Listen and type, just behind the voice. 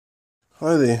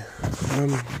Hi there.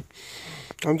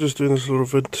 I'm just doing this little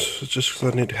vid just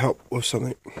because I need help with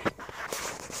something.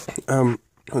 I'm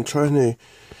trying to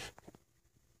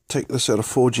take this out of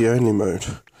 4G only mode.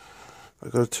 I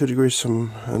got a 2 degrees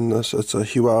and this. It's a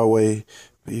Huawei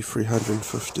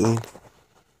b315.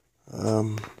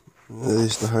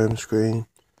 There's the home screen.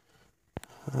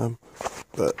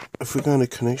 But if we go into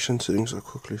connection settings, I'll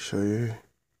quickly show you.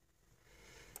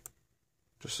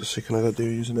 Just a second, I got to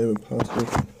do username and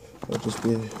password. Just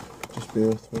bear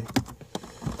with me,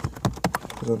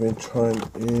 because I've been trying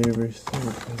everything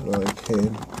that I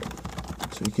can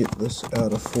to get this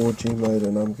out of 4G mode,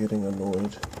 and I'm getting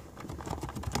annoyed.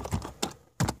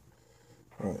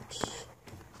 Right,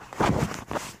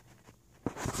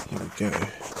 here we go.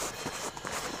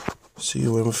 See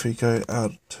when if we go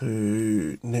out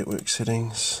to network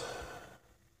settings,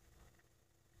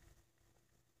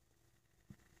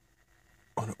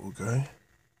 on it will go.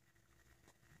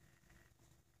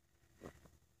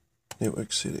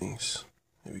 Network settings,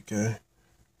 there we go.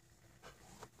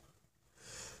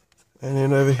 And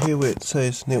then over here where it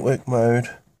says network mode,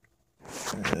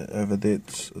 over here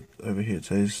it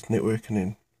says network and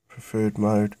then preferred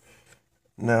mode.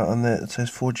 Now on that it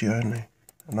says 4G only,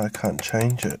 and I can't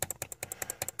change it.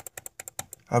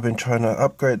 I've been trying to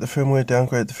upgrade the firmware,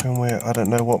 downgrade the firmware. I don't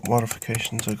know what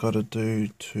modifications I got to do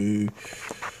to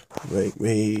make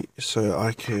me so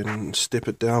I can step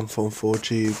it down from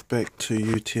 4G back to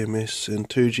UTMS and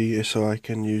 2G, so I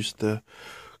can use the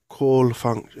call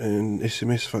function and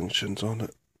SMS functions on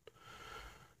it.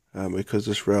 Because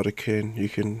this router you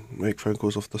can make phone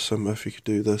calls off the SIM if you could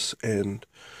do this, and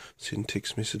send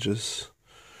text messages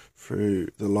through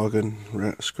the login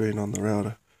screen on the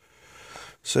router.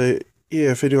 So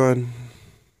yeah, if anyone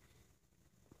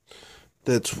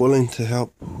that's willing to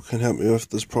help can help me with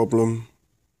this problem,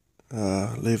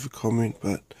 leave a comment.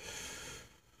 But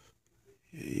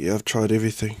yeah, I've tried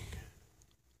everything,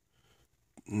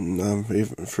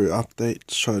 even through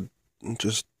updates, tried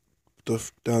just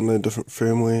download different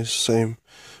firmwares, same.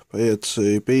 But yeah, it's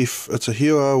a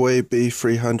Huawei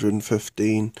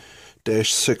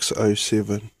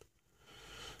b315-607.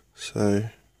 So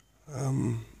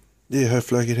yeah,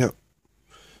 hopefully I can help.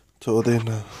 Till then,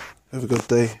 have a good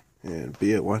day and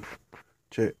be at one.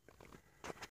 Chur.